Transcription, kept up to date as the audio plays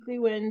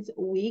Wins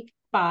week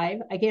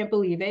 5. I can't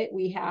believe it.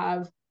 We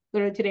have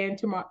literally today and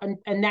tomorrow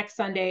and next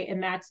Sunday,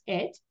 and that's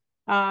it.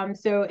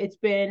 So it's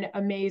been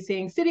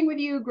amazing sitting with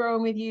you,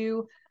 growing with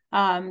you,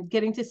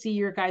 getting to see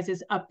your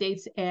guys'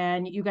 updates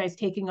and you guys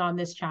taking on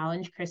this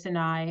challenge. Chris and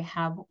I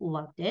have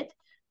loved it.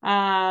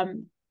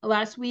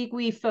 Last week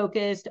we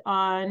focused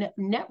on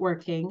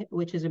networking,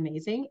 which is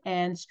amazing,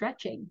 and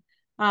stretching.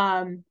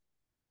 And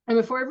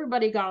before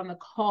everybody got on the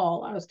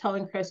call, I was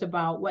telling Chris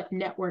about what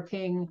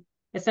networking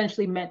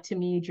essentially meant to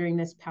me during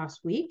this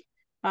past week.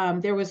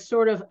 There was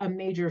sort of a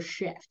major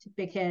shift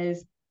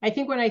because I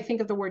think when I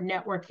think of the word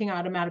networking, I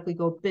automatically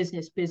go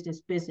business,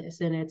 business, business.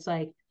 And it's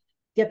like,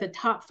 get the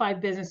top 5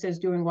 businesses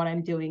doing what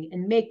I'm doing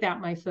and make that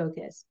my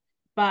focus.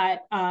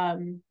 But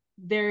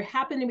there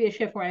happened to be a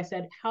shift where I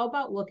said, how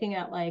about looking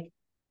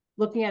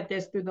at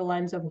this through the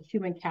lens of a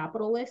human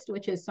capitalist,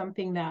 which is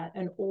something that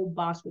an old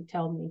boss would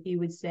tell me. He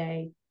would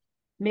say,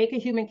 make a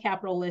human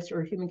capital list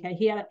or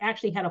he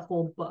actually had a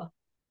full book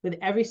with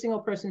every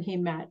single person he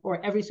met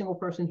or every single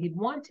person he'd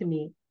want to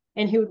meet.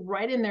 And he would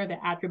write in there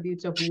the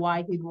attributes of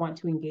why he'd want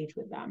to engage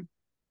with them.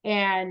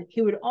 And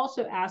he would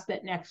also ask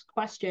that next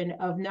question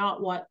of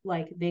not what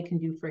like they can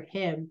do for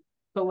him,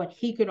 but what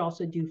he could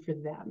also do for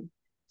them.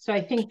 So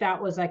I think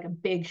that was like a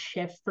big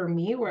shift for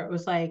me where it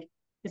was like,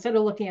 instead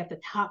of looking at the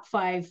top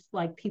 5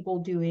 like people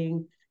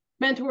doing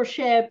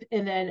mentorship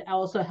and then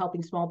also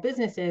helping small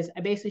businesses,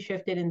 I basically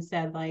shifted and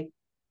said like,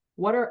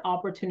 what are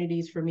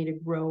opportunities for me to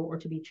grow or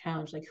to be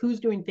challenged? Like who's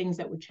doing things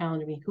that would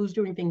challenge me? Who's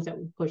doing things that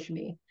would push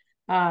me?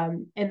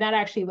 And that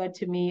actually led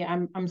to me,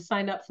 I'm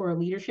signed up for a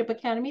leadership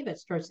academy that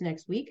starts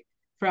next week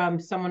from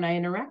someone I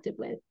interacted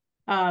with.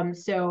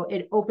 So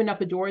it opened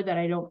up a door that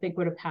I don't think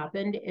would have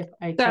happened if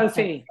I took that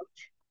Sophie.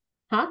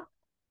 approach.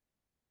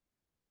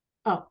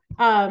 Huh?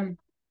 Oh,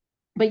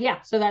 but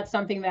yeah, so that's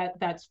something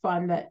that's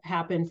fun that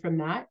happened from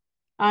that.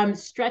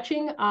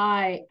 Stretching,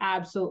 I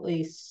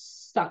absolutely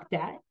sucked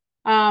at.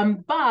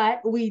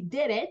 But we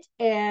did it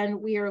and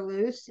we are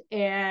loose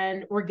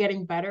and we're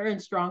getting better and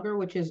stronger,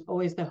 which is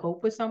always the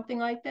hope with something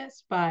like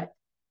this. But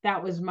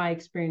that was my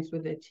experience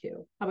with it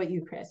too. How about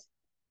you, Chris?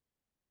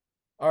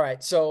 All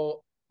right,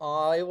 so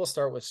I will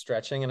start with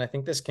stretching, and I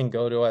think this can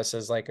go to us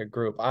as like a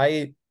group.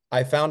 I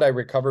found I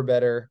recover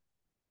better.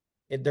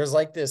 There's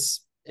like this,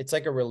 it's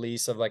like a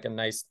release of like a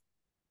nice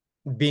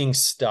being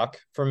stuck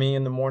for me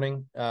in the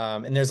morning.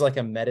 And there's like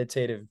a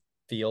meditative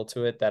feel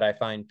to it that I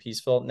find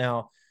peaceful.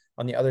 Now,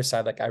 on the other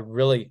side, like I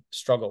really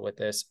struggle with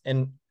this.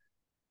 And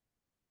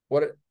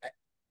what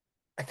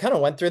I kind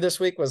of went through this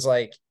week was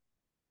like,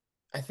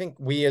 I think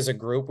we as a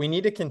group, we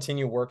need to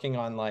continue working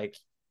on like,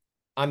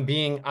 I'm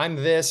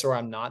this or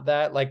I'm not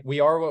that. Like we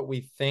are what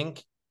we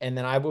think. And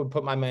then I would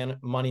put my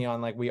money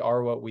on like we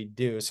are what we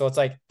do. So it's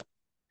like,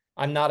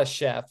 I'm not a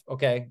chef.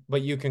 Okay.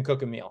 But you can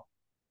cook a meal.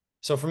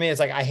 So for me, it's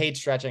like, I hate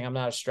stretching. I'm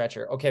not a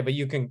stretcher. Okay. But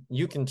you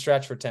can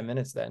stretch for 10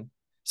 minutes then.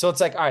 So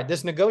it's like, all right,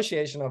 this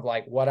negotiation of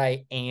like what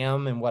I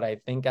am and what I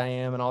think I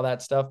am and all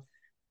that stuff,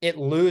 it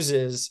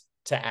loses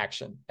to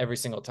action every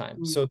single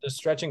time. So the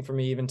stretching for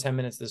me, even 10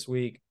 minutes this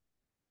week,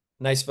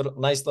 nice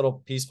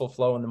little peaceful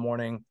flow in the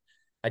morning.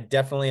 I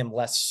definitely am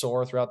less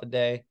sore throughout the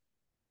day.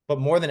 But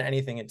more than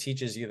anything, it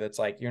teaches you that's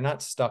like you're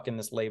not stuck in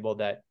this label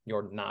that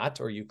you're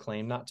not or you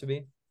claim not to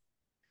be.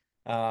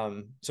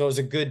 So it was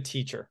a good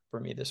teacher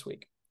for me this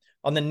week.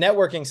 On the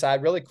networking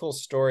side, really cool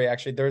story.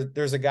 Actually,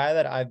 there's a guy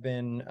that I've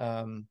been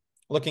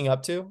looking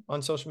up to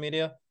on social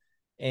media,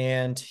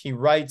 and he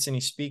writes and he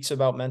speaks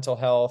about mental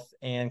health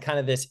and kind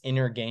of this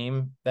inner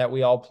game that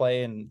we all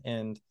play,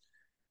 and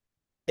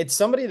it's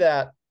somebody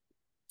that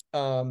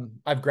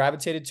I've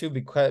gravitated to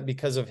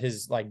because of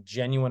his like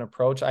genuine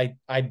approach.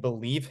 I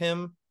believe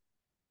him.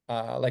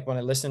 Like when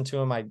I listen to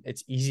him,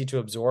 it's easy to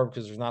absorb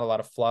because there's not a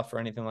lot of fluff or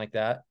anything like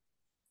that.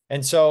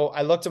 And so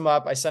I looked him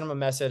up. I sent him a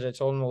message. I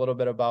told him a little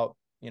bit about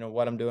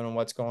what I'm doing and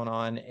what's going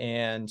on,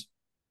 and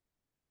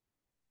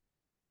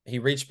he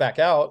reached back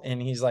out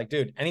and he's like,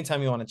 "Dude,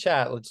 anytime you want to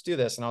chat, let's do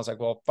this." And I was like,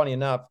 "Well, funny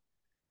enough,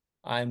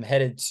 I'm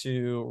headed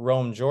to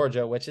Rome,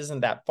 Georgia, which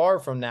isn't that far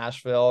from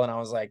Nashville." And I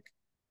was like,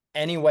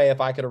 anyway,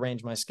 if I could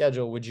arrange my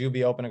schedule, would you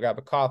be open to grab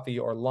a coffee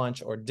or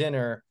lunch or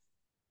dinner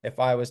if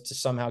I was to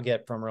somehow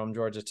get from Rome,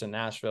 Georgia to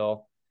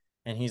Nashville?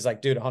 And he's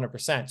like, dude,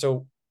 100%.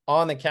 So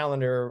on the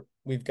calendar,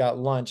 we've got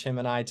lunch, him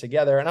and I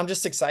together. And I'm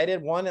just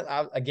excited. One,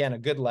 again, a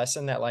good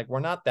lesson that like, we're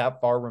not that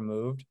far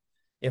removed.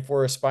 If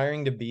we're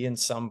aspiring to be in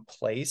some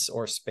place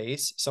or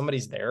space,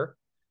 somebody's there.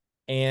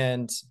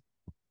 And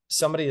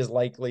somebody is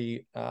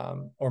likely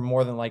or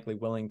more than likely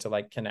willing to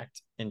like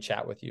connect and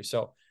chat with you.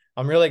 So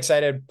I'm really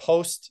excited.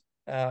 Post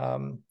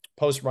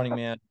Running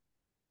Man,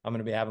 I'm going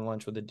to be having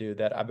lunch with a dude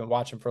that I've been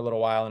watching for a little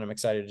while, and I'm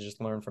excited to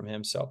just learn from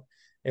him. So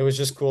it was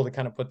just cool to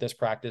kind of put this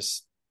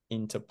practice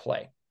into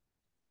play.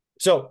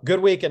 So good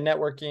week of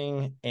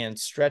networking and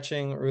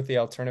stretching. Ruthie,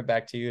 I'll turn it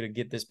back to you to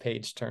get this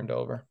page turned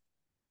over.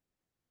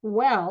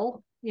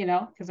 Well,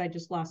 because I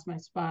just lost my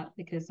spot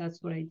because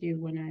that's what I do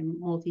when I'm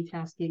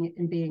multitasking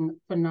and being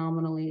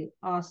phenomenally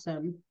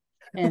awesome.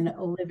 and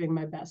living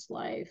my best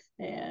life.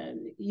 And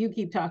you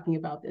keep talking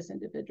about this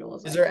individual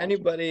as Is I there talk to you.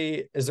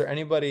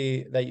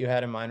 anybody that you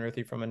had in mind,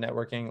 Ruthie, from a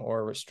networking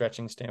or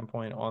stretching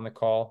standpoint on the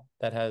call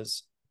that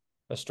has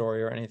a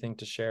story or anything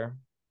to share?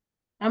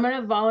 I'm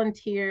going to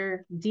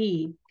volunteer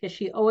Dee because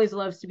she always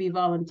loves to be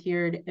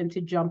volunteered and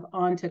to jump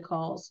onto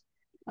calls.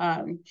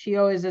 She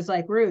always is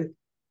like, Ruth,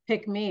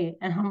 pick me.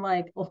 And I'm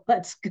like, well,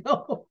 let's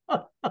go.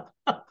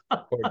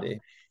 Poor Dee.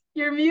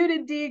 You're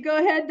muted, Dee. Go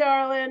ahead,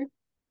 darling.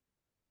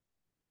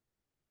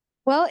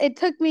 Well, it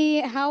took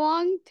me how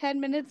long? 10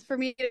 minutes for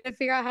me to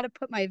figure out how to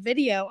put my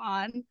video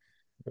on.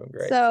 Doing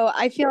great. So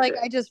I feel like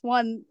I just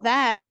won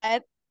that.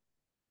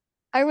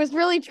 I was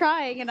really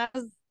trying and I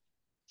was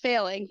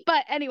failing.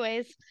 But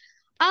anyways,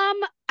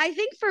 I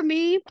think for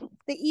me,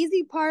 the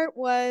easy part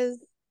was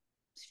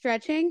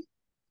stretching.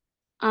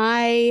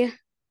 I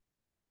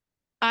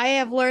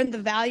have learned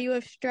the value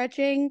of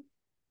stretching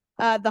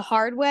the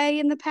hard way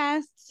in the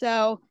past.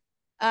 So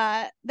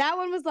that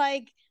one was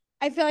like,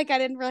 I feel like I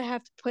didn't really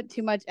have to put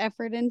too much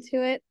effort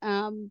into it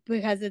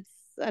because it's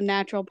a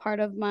natural part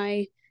of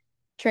my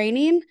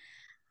training.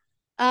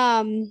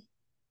 Now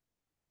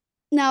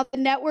the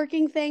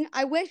networking thing,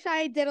 I wish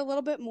I did a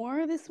little bit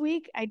more this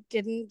week. I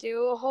didn't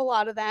do a whole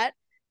lot of that.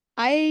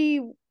 I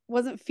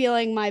wasn't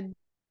feeling my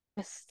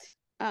best.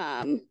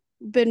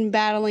 Been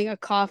battling a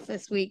cough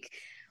this week,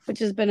 which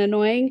has been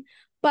annoying.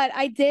 But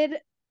I did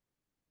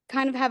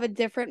kind of have a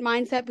different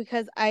mindset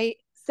because I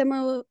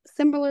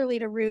similarly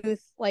to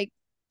Ruth, like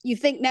you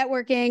think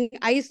networking.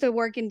 I used to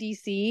work in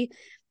DC,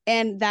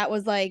 and that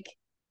was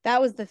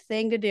the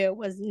thing to do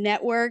was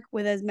network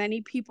with as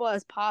many people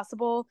as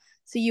possible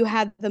so you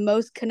had the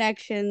most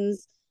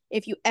connections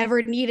if you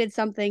ever needed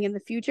something in the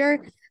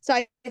future. So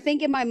I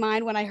think in my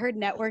mind when I heard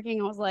networking,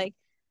 I was like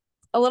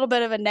a little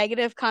bit of a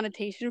negative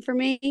connotation for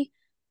me.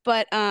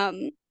 But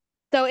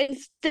so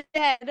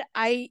instead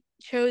I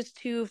chose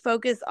to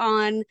focus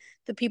on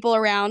the people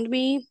around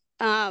me.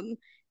 And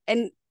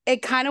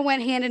it kind of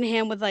went hand in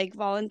hand with like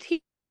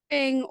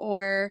volunteering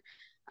or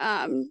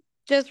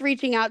just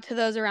reaching out to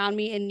those around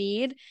me in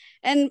need.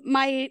 And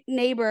my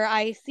neighbor,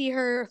 I see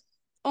her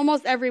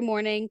almost every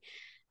morning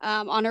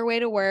on her way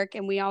to work,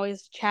 and we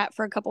always chat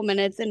for a couple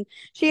minutes. And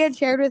she had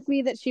shared with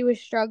me that she was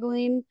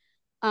struggling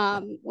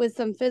with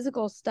some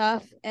physical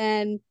stuff.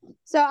 And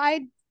so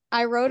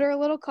I wrote her a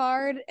little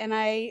card and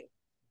I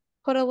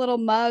put a little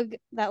mug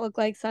that looked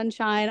like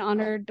sunshine on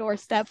her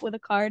doorstep with a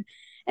card.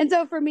 And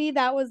so for me,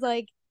 that was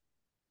like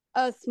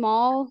a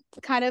small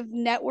kind of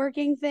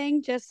networking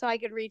thing just so I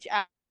could reach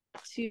out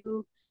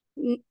to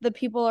the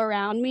people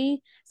around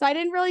me. So I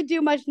didn't really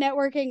do much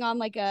networking on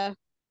like a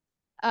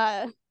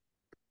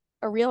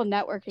real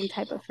networking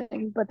type of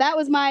thing, but that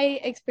was my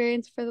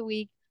experience for the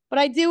week. But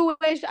I do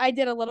wish I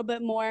did a little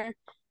bit more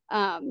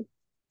on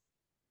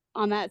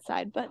that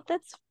side, but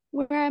that's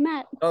where I'm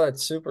at. Oh,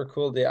 that's super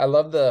cool, Dee. I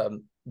love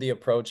the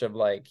approach of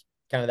like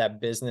kind of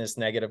that business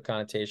negative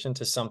connotation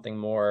to something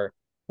more,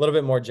 a little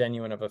bit more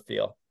genuine of a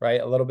feel, right?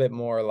 A little bit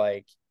more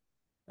like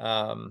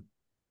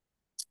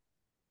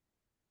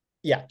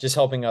yeah, just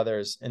helping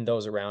others and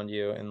those around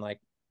you, and like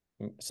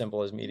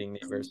simple as meeting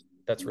neighbors.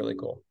 That's really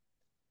cool.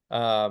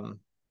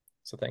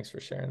 So thanks for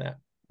sharing that.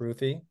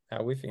 Ruthie, how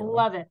are we feeling?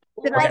 Love it.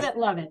 Love it.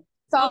 Love it.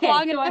 So okay,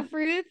 long so enough,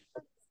 Ruth.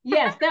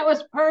 Yes, that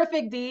was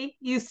perfect, Dee.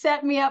 You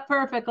set me up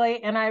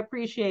perfectly, and I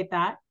appreciate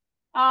that.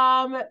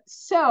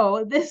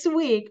 So this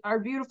week, our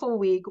beautiful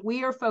week,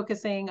 we are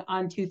focusing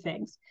on two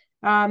things.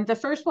 The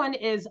first one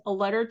is a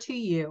letter to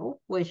you,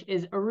 which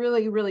is a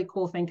really, really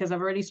cool thing because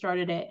I've already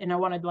started it and I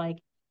want to like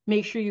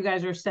make sure you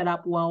guys are set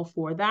up well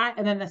for that.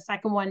 And then the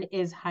second one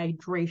is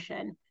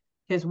hydration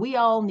because we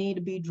all need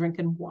to be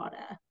drinking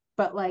water,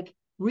 but like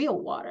real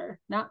water,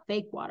 not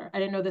fake water. I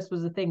didn't know this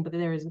was a thing, but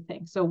there is a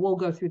thing. So we'll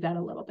go through that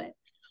a little bit.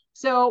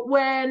 So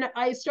when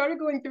I started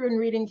going through and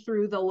reading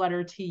through the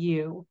letter to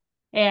you,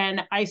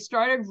 and I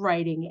started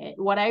writing it,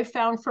 what I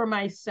found for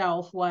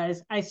myself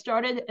was I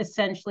started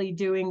essentially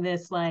doing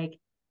this, like,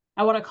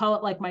 I want to call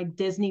it like my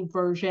Disney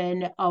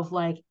version of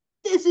like,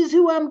 this is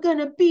who I'm going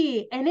to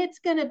be, and it's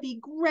going to be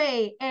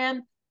great,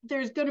 and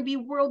there's going to be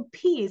world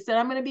peace, and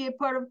I'm going to be a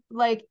part of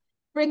like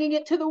bringing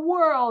it to the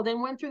world,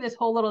 and went through this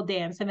whole little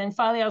dance. And then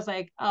finally I was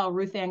like, oh,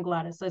 Ruth Ann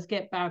Gladys, let's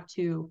get back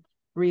to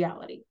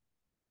reality.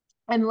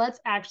 And let's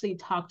actually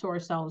talk to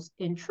ourselves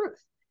in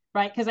truth,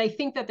 right? Because I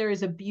think that there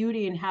is a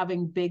beauty in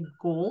having big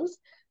goals,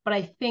 but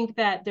I think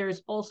that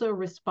there's also a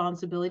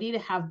responsibility to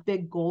have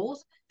big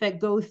goals that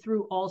go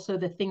through also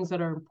the things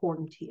that are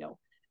important to you.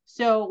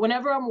 So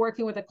whenever I'm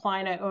working with a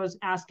client, I always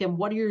ask them,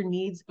 what are your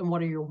needs and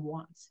what are your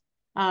wants?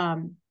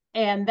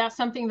 And that's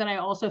something that I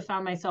also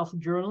found myself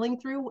journaling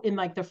through in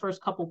like the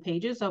first couple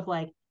pages of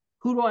like,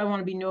 who do I want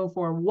to be known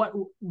for?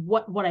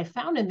 What I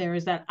found in there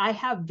is that I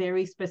have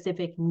very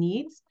specific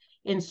needs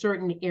in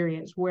certain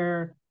areas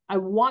where I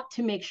want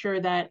to make sure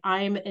that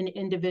I'm an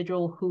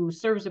individual who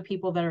serves the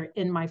people that are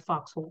in my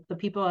foxhole, the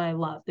people I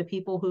love, the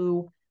people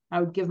who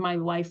I would give my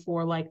life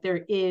for. Like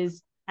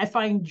I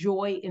find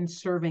joy in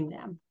serving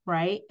them,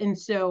 right? And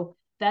so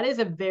that is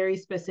a very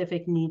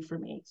specific need for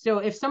me. So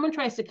if someone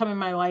tries to come in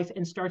my life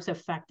and starts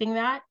affecting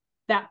that,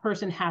 that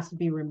person has to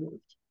be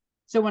removed.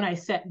 So when I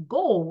set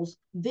goals,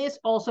 this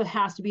also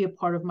has to be a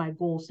part of my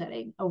goal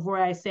setting, of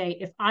where I say,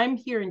 if I'm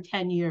here in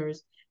 10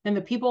 years, then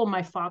the people in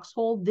my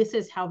foxhole, this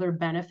is how they're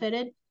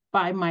benefited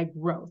by my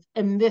growth.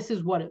 And this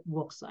is what it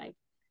looks like.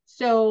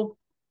 So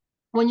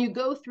when you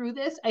go through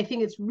this, I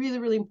think it's really,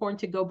 really important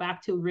to go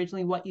back to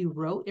originally what you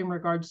wrote in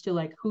regards to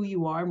like who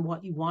you are and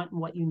what you want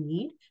and what you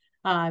need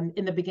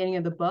in the beginning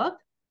of the book.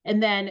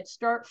 And then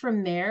start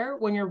from there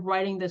when you're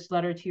writing this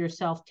letter to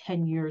yourself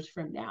 10 years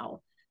from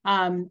now.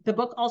 The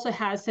book also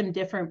has some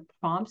different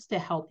prompts to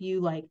help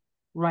you like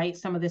write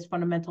some of this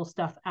fundamental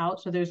stuff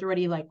out. So there's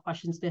already like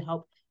questions to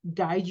help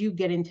guide you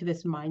get into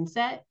this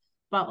mindset.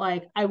 But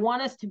like, I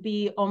want us to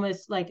be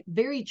almost like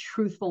very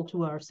truthful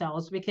to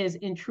ourselves, because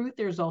in truth,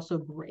 there's also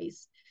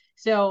grace.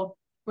 So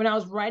when I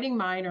was writing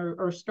mine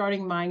or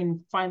starting mine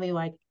and finally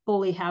like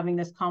fully having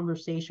this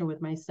conversation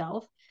with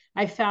myself,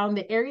 I found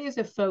the areas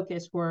of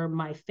focus were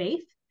my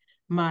faith,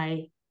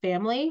 my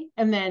family,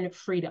 and then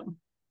freedom.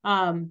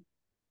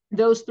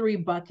 Those three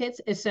buckets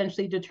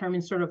essentially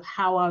determine sort of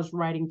how I was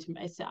writing to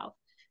myself.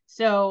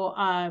 So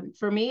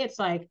for me, it's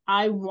like,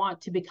 I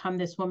want to become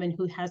this woman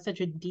who has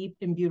such a deep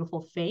and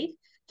beautiful faith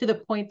to the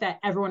point that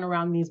everyone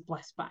around me is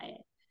blessed by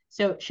it.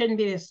 So it shouldn't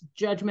be this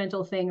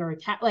judgmental thing or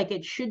attack. Like,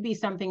 it should be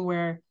something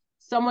where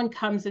someone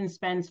comes and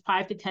spends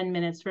 5 to 10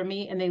 minutes for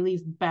me and they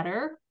leave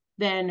better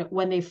than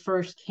when they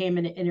first came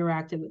and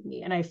interacted with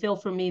me. And I feel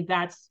for me,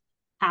 that's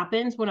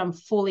happens when I'm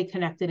fully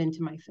connected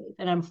into my faith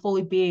and I'm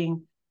fully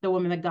being the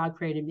woman that God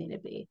created me to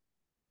be.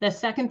 The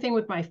second thing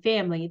with my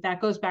family, that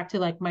goes back to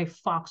like my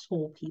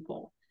foxhole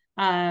people.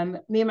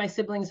 Me and my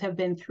siblings have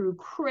been through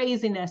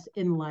craziness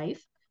in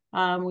life.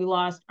 We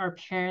lost our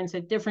parents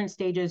at different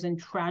stages in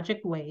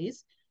tragic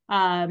ways.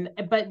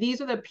 But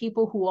these are the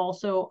people who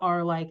also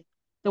are like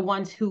the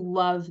ones who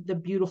love the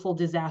beautiful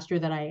disaster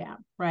that I am,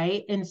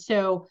 right? And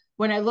so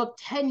when I look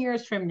 10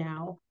 years from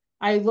now,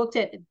 I looked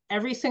at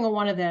every single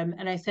one of them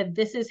and I said,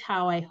 this is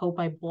how I hope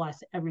I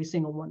bless every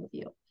single one of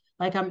you.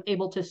 Like, I'm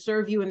able to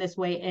serve you in this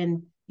way,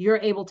 and you're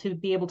able to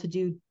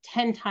do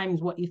 10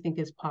 times what you think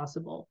is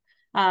possible.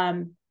 Me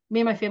and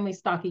my family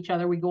stalk each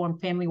other. We go on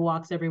family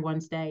walks every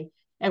Wednesday,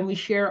 and we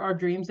share our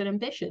dreams and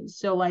ambitions.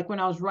 So like, when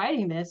I was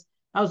writing this,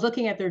 I was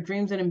looking at their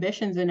dreams and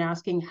ambitions and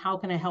asking, how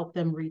can I help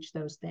them reach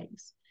those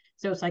things?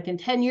 So it's like, in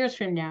 10 years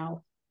from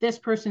now, this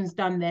person's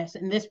done this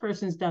and this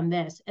person's done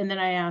this. And then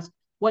I ask,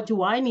 what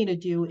do I need to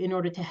do in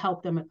order to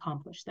help them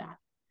accomplish that?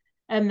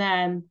 And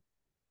then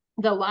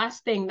the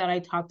last thing that I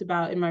talked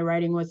about in my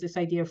writing was this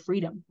idea of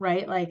freedom,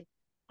 right? Like,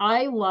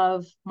 I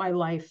love my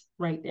life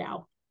right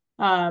now.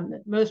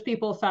 Most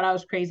people thought I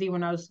was crazy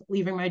when I was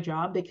leaving my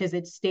job, because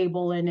it's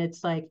stable and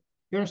it's like,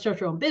 you're going to start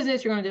your own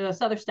business, you're going to do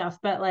this other stuff.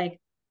 But like,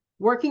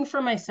 working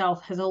for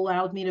myself has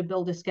allowed me to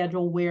build a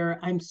schedule where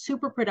I'm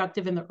super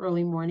productive in the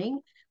early morning,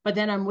 but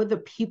then I'm with the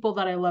people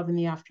that I love in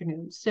the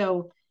afternoon.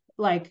 So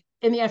like,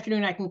 in the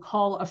afternoon, I can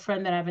call a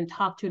friend that I haven't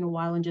talked to in a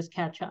while and just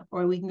catch up,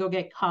 or we can go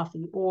get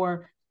coffee,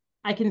 or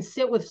I can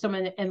sit with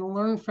someone and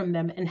learn from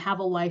them and have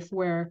a life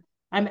where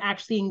I'm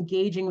actually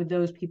engaging with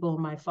those people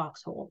in my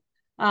foxhole.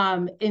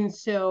 And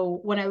so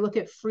when I look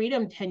at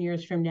freedom 10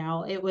 years from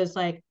now, it was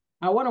like,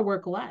 I want to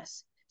work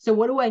less. So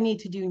what do I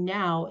need to do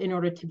now in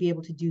order to be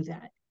able to do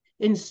that?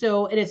 And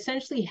so it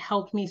essentially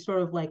helped me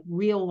sort of like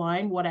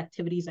realign what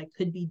activities I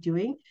could be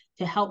doing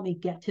to help me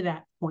get to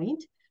that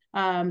point.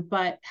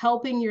 But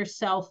helping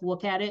yourself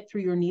look at it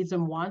through your needs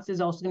and wants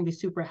is also going to be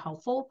super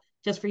helpful,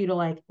 just for you to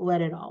like let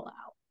it all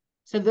out.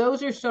 So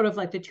those are sort of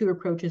like the two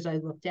approaches I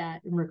looked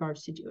at in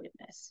regards to doing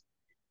this.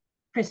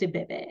 Prissy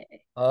baby.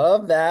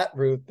 Of that,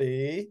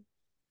 Ruthie.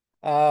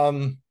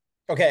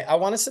 Okay, I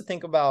want us to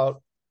think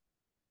about,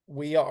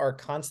 we are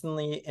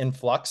constantly in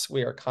flux.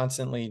 We are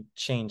constantly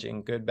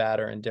changing, good, bad,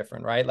 or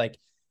indifferent, right? Like,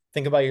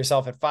 think about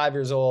yourself at 5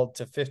 years old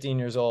to 15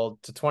 years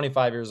old to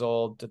 25 years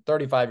old to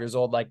 35 years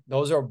old. Like,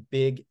 those are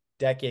big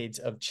decades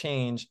of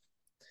change.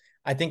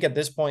 I think at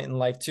this point in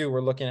life too,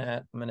 we're looking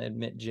at, I'm going to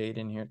admit Jade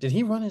in here. Did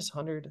he run his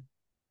 100?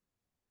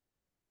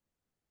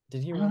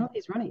 Did he run? I don't know if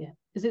he's running it.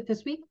 Is it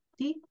this week,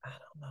 D? I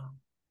don't know.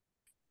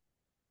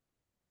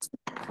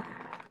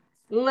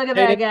 Look at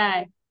that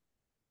guy.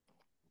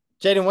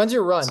 Jaden, when's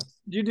your run?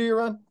 Did you do your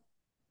run?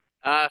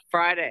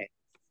 Friday.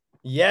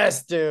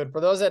 Yes, dude.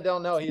 For those that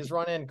don't know, he's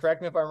running,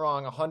 correct me if I'm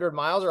wrong, 100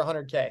 miles or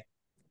 100K?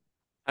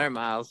 100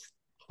 miles.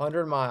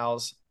 100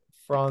 miles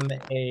from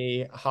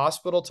a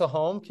hospital to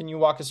home. Can you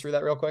walk us through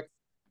that real quick?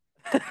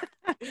 Then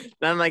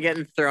am I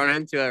getting thrown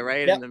into it,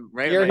 right? Yep.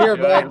 Right. You're here,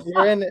 bud.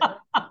 You're in.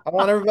 I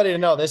want everybody to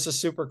know this is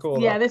super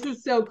cool. Yeah, this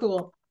is so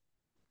cool.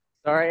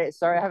 Sorry,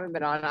 I haven't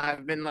been on.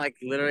 I've been like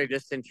literally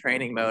just in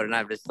training mode, and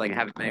I've just like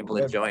haven't been able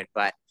to join.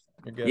 But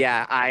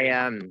yeah, I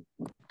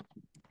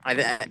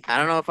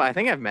don't know if I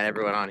think I've met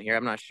everyone on here.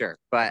 I'm not sure,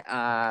 but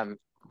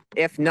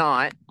if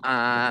not,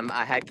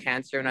 I had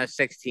cancer when I was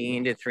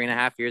 16, did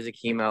 3.5 years of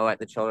chemo at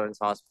the Children's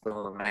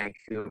Hospital in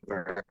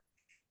Vancouver.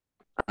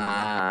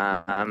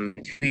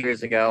 2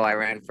 years ago, I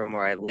ran from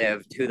where I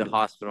live to the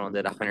hospital and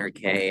did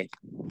 100K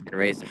and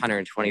raised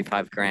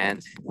 125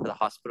 grand for the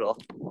hospital.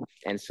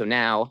 And so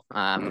now,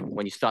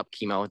 when you stop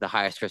chemo, the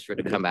highest risk for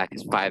it to come back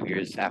is 5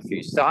 years after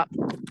you stop.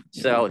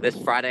 So this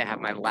Friday, I have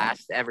my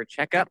last ever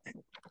checkup.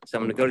 So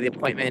I'm going to go to the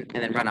appointment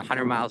and then run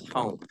 100 miles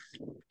home.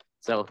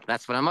 So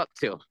that's what I'm up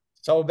to.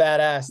 So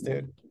badass,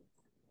 dude.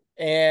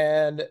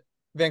 And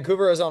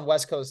Vancouver is on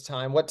West Coast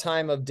time. What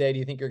time of day do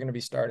you think you're going to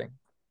be starting?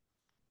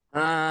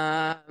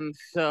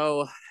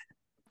 So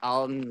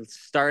I'm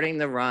starting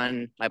the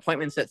run. My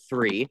appointment's at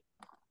 3.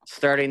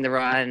 Starting the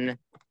run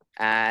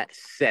at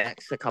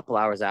 6, a couple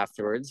hours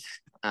afterwards.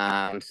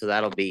 So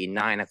that'll be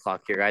 9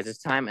 o'clock your guys'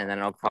 time, and then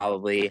I'll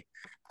probably,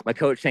 my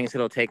coach thinks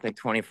it'll take like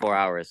 24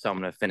 hours, so I'm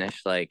gonna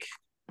finish like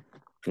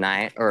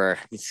 9 or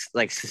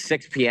like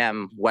 6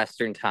 p.m.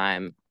 Western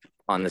time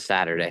on the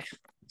Saturday.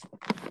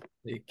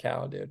 The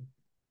cow, dude.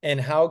 And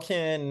how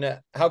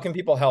can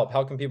people help?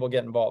 How can people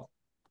get involved?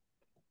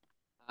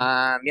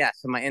 Yeah,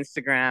 so my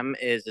Instagram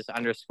is just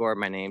underscore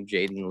my name,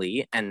 Jaden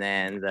Lee, and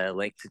then the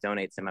link to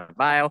donate's in my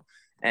bio.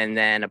 And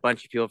then a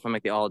bunch of people from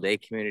like the all day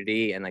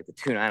community and like the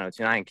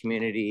 29029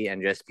 community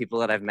and just people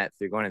that I've met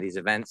through going to these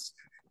events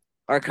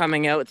are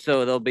coming out.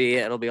 So it'll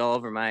be all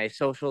over my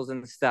socials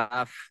and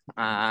stuff.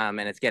 And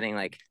it's getting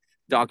like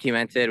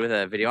documented with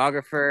a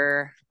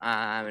videographer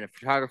and a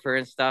photographer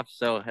and stuff.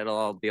 So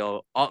it'll be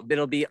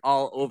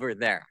all over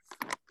there.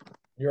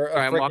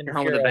 I'm walking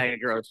home with a bag of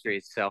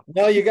groceries. So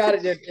no, you got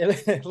it.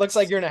 It looks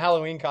like you're in a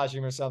Halloween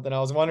costume or something. I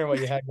was wondering what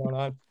you had going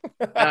on.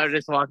 I was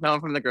just walking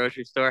home from the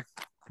grocery store.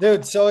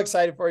 Dude, so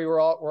excited for you.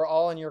 We're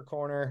all in your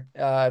corner.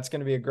 It's going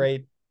to be a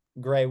great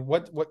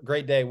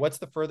great day. What's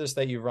the furthest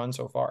that you've run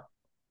so far?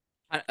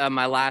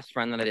 My last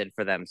run that I did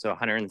for them, so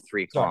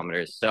 103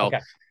 kilometers. So okay.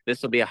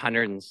 This will be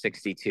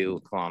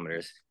 162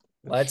 kilometers.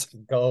 Let's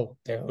go,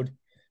 dude.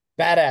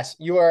 Badass.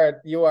 You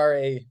are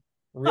a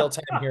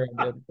real-time hero,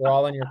 dude. We're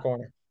all in your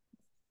corner.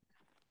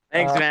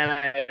 Thanks, man.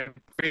 I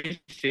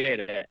appreciate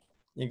it.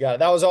 You got it.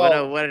 That was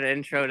all. What an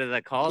intro to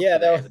the call. Yeah,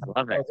 that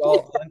was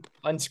all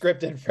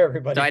unscripted for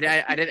everybody. So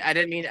I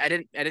didn't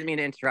mean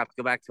to interrupt.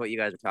 Go back to what you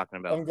guys were talking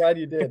about. I'm glad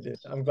you did, dude.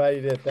 I'm glad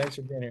you did. Thanks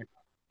for being here.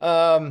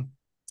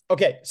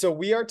 Okay, so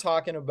we are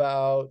talking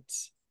about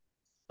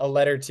a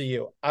letter to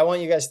you. I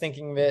want you guys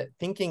thinking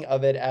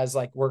of it as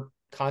like we're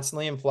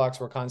constantly in flux,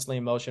 we're constantly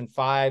in motion.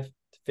 5 to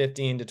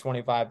 15 to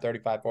 25,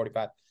 35,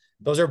 45.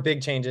 Those are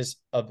big changes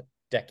of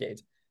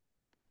decades.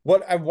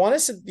 What I want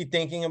us to be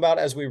thinking about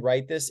as we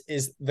write this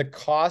is the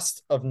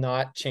cost of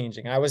not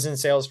changing. I was in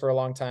sales for a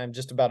long time,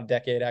 just about a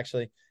decade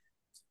actually.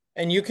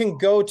 And you can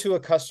go to a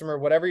customer,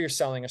 whatever you're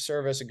selling, a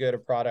service, a good, a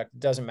product,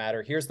 doesn't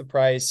matter. Here's the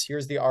price,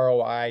 here's the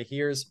ROI,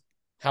 here's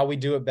how we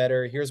do it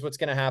better, here's what's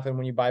going to happen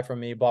when you buy from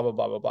me, blah, blah,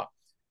 blah, blah, blah.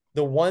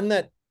 The one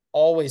that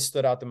always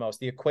stood out the most,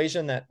 the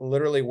equation that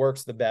literally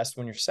works the best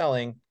when you're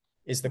selling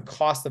is the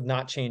cost of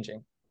not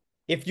changing.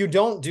 If you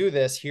don't do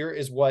this, here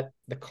is what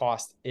the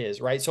cost is,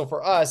 right? So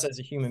for us as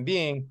a human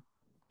being,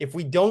 if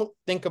we don't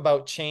think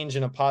about change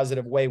in a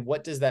positive way,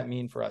 what does that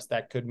mean for us?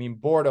 That could mean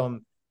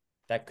boredom.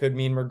 That could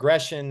mean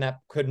regression. That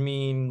could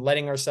mean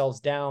letting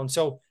ourselves down.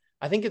 So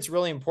I think it's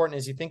really important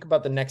as you think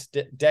about the next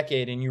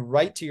decade and you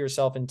write to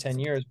yourself in 10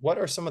 years, what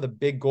are some of the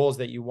big goals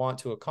that you want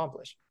to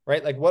accomplish,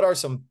 right? Like what are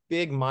some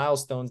big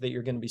milestones that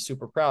you're going to be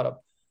super proud of?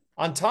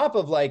 On top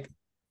of like,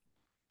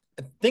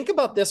 think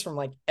about this from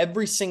like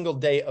every single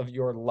day of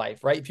your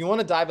life, right? If you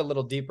want to dive a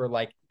little deeper,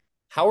 like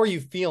how are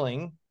you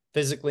feeling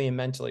physically and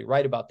mentally?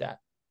 Write about that.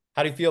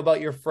 How do you feel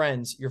about your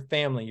friends, your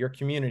family, your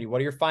community? What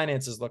do your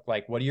finances look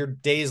like? What do your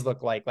days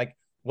look like? Like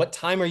what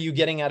time are you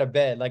getting out of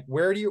bed? Like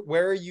where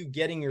are you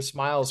getting your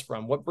smiles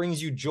from? What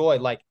brings you joy?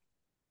 Like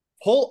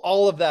pull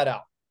all of that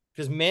out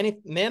because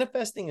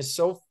manifesting is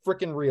so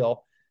freaking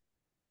real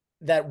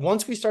that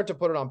once we start to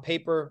put it on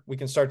paper, we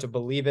can start to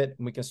believe it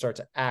and we can start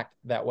to act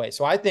that way.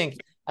 So I think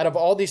out of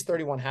all these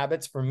 31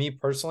 habits, for me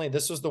personally,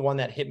 this was the one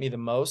that hit me the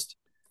most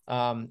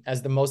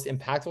as the most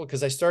impactful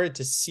because I started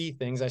to see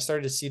things. I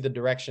started to see the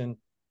direction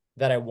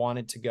that I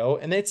wanted to go.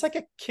 And it's like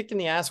a kick in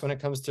the ass when it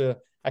comes to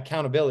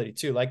accountability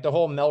too. Like the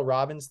whole Mel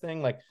Robbins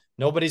thing, like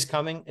nobody's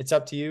coming. It's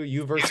up to you,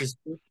 you versus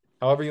you,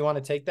 however you want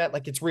to take that.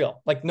 Like it's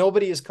real. Like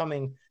nobody is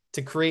coming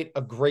to create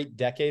a great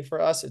decade for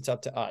us. It's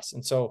up to us.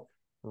 And so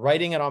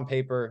writing it on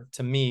paper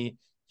to me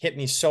hit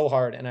me so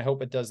hard. And I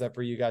hope it does that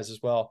for you guys as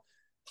well.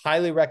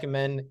 Highly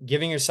recommend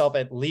giving yourself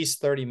at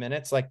least 30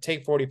 minutes, like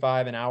take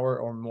 45, an hour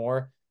or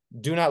more.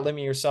 Do not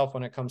limit yourself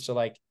when it comes to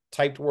like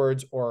typed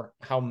words or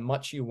how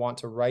much you want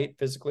to write,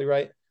 physically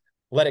write.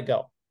 Let it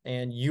go.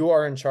 And you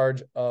are in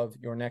charge of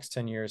your next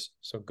 10 years.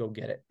 So go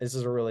get it. This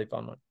is a really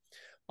fun one.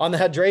 On the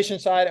hydration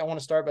side, I want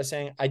to start by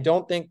saying, I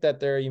don't think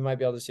that you might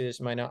be able to see this,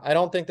 you might not. I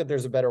don't think that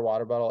there's a better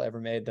water bottle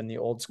ever made than the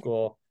old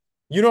school.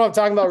 You know what I'm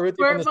talking about, Ruthie,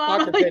 from the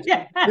soccer pitch.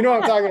 Yeah. You know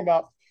what I'm talking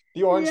about.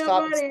 The orange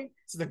top.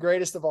 It's the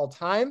greatest of all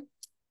time.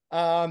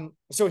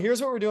 So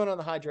here's what we're doing on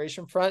the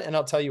hydration front, and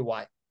I'll tell you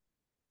why.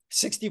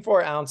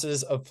 64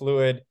 ounces of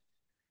fluid,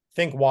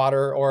 think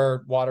water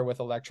or water with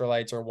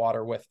electrolytes or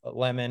water with a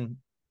lemon.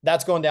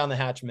 that's going down the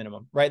hatch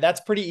minimum, right? That's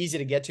pretty easy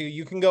to get to.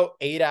 You can go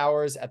 8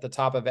 hours at the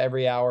top of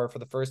every hour for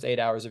the first 8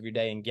 hours of your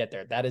day and get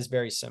there. That is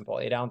very simple.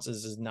 8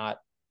 ounces is not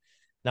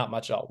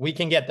much at all. We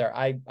can get there.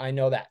 I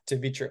know that to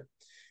be true.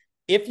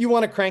 If you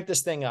want to crank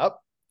this thing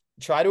up,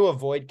 try to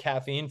avoid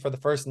caffeine for the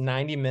first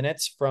 90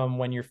 minutes from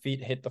when your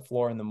feet hit the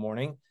floor in the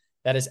morning.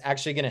 That is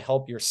actually going to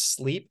help your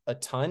sleep a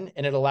ton,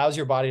 and it allows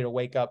your body to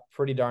wake up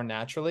pretty darn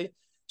naturally.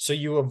 So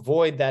you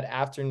avoid that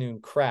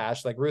afternoon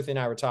crash. Like Ruthie and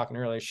I were talking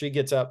earlier, she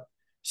gets up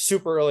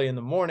super early in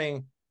the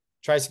morning,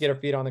 tries to get her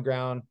feet on the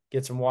ground,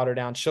 get some water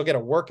down. She'll get a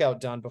workout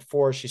done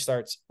before she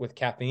starts with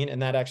caffeine,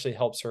 and that actually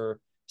helps her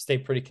stay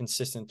pretty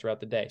consistent throughout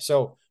the day.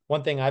 So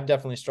one thing I've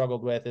definitely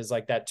struggled with is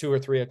like that 2 or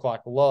 3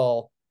 o'clock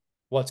lull.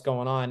 What's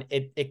going on?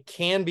 It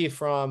can be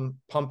from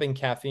pumping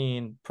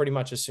caffeine pretty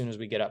much as soon as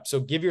we get up. So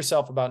give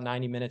yourself about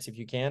 90 minutes if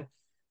you can.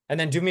 And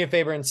then do me a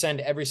favor and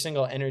send every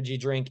single energy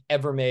drink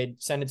ever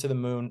made, send it to the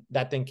moon.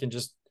 That thing can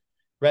just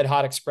Red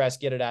Hot Express,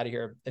 get it out of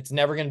here. It's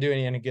never going to do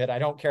any good. I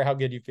don't care how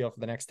good you feel for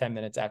the next 10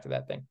 minutes after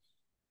that thing.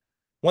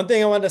 One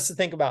thing I wanted us to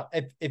think about,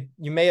 if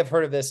you may have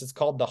heard of this, it's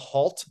called the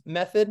HALT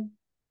method.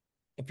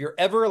 If you're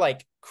ever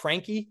like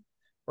cranky,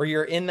 or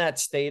you're in that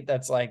state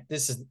that's like,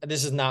 this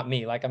is not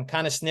me. Like I'm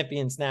kind of snippy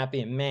and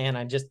snappy and man,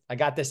 I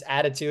got this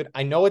attitude.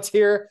 I know it's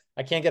here.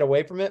 I can't get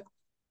away from it.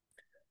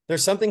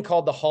 There's something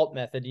called the HALT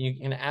method. You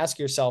can ask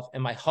yourself,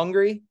 am I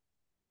hungry?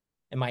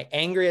 Am I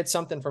angry at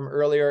something from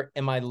earlier?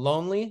 Am I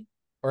lonely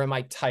or am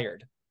I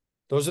tired?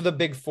 Those are the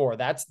big 4.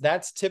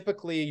 That's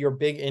typically your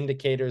big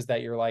indicators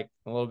that you're like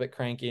a little bit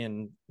cranky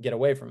and get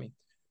away from me.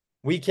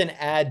 We can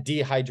add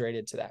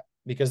dehydrated to that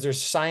because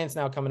there's science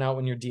now coming out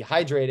when you're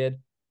dehydrated,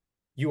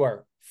 you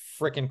are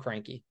freaking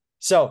cranky.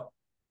 So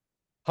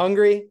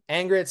hungry,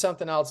 angry at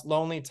something else,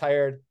 lonely,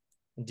 tired,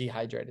 and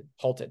dehydrated,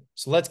 halted.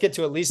 So let's get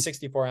to at least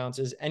 64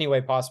 ounces any way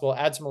possible.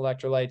 Add some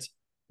electrolytes.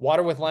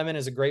 Water with lemon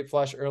is a great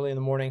flush early in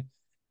the morning.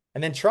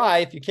 And then try,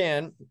 if you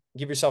can,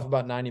 give yourself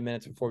about 90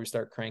 minutes before we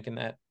start cranking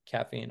that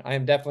caffeine. I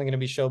am definitely going to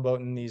be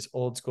showboating these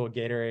old school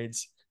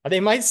Gatorades. They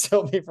might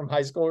still be from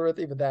high school,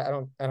 Ruthie, but that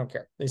I don't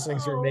care. These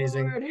things are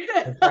amazing.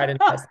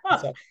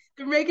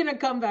 They're making a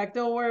comeback.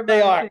 Don't worry about it.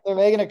 They are. They're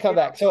making a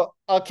comeback. So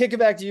I'll kick it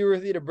back to you,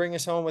 Ruthie, to bring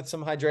us home with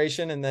some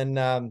hydration and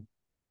then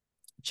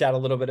chat a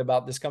little bit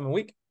about this coming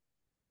week.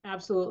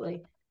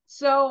 Absolutely.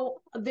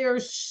 So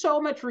there's so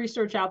much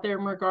research out there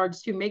in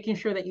regards to making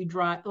sure that you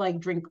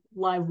drink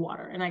live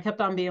water. And I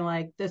kept on being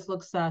like, this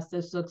looks sus.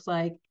 This looks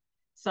like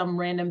some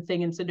random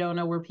thing in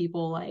Sedona where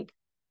people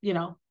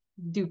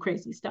do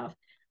crazy stuff.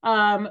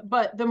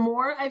 But the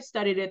more I've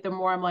studied it, the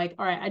more I'm like,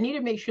 all right, I need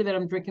to make sure that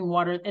I'm drinking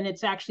water and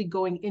it's actually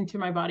going into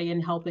my body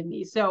and helping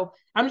me. So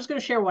I'm just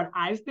going to share what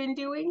I've been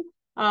doing.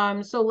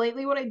 So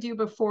lately what I do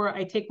before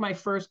I take my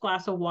first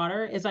glass of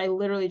water is I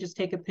literally just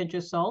take a pinch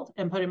of salt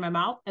and put it in my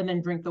mouth and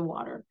then drink the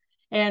water.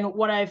 And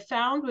what I've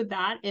found with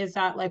that is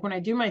that like when I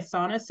do my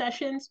sauna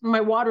sessions,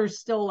 my water is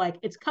still like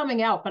it's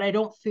coming out, but I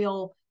don't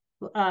feel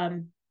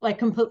like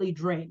completely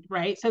drained,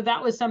 right? So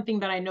that was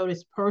something that I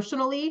noticed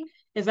personally,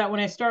 is that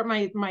when I start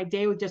my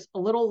day with just a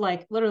little,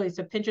 like literally it's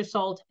a pinch of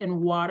salt and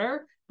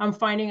water, I'm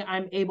finding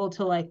I'm able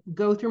to like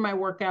go through my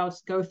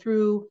workouts, go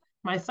through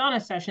my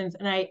sauna sessions,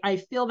 and I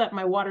feel that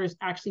my water is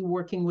actually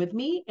working with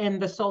me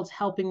and the salt's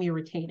helping me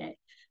retain it.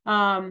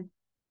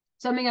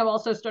 Something I've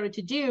also started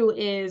to do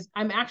is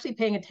I'm actually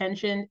paying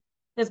attention.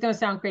 That's going to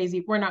sound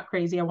crazy. We're not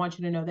crazy. I want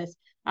you to know this.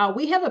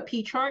 We have a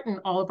pee chart in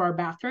all of our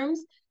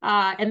bathrooms.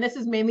 And this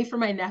is mainly for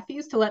my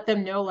nephews to let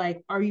them know,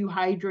 like, are you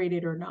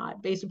hydrated or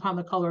not based upon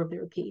the color of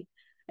their pee.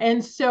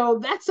 And so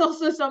that's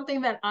also something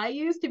that I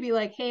use to be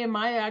like, hey, am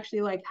I actually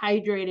like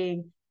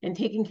hydrating and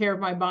taking care of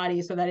my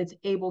body so that it's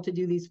able to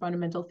do these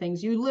fundamental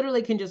things? You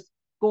literally can just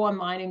go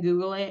online and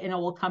Google it and it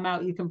will come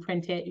out. You can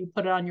print it, you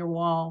put it on your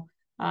wall.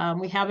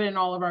 We have it in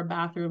all of our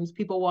bathrooms.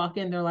 People walk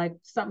in, they're like,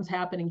 something's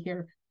happening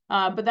here.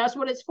 But that's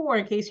what it's for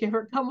in case you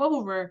ever come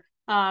over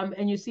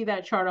and you see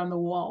that chart on the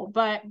wall.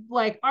 But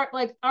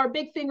our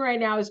big thing right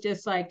now is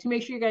just like to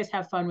make sure you guys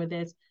have fun with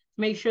this, to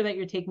make sure that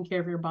you're taking care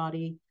of your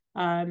body.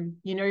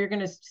 You're going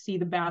to see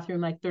the bathroom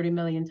like 30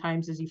 million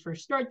times as you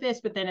first start this,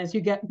 but then as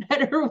you get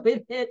better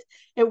with it,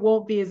 it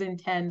won't be as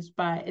intense,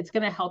 but it's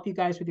going to help you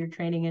guys with your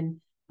training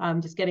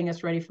and just getting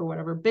us ready for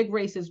whatever big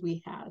races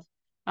we have.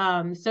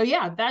 So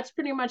yeah, that's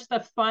pretty much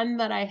the fun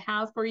that I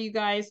have for you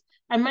guys.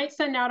 I might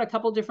send out a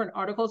couple different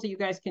articles that you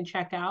guys can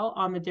check out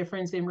on the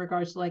difference in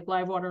regards to like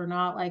live water or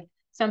not. Like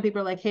some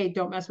people are like, hey,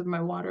 don't mess with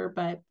my water,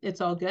 but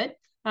it's all good.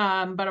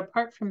 But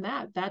apart from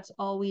that, that's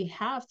all we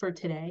have for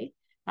today.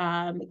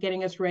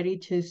 Getting us ready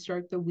to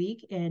start the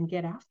week and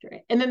get after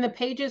it. And then the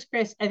pages,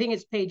 Chris, I think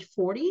it's page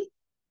 40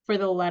 for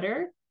the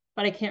letter,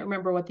 but I can't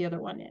remember what the other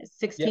one is.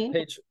 16?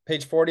 Yeah,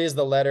 page 40 is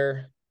the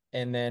letter,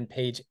 and then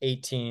page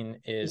 18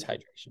 is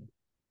hydration.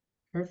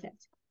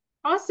 Perfect.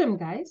 Awesome,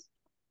 guys.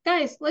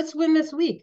 Guys, let's win this week.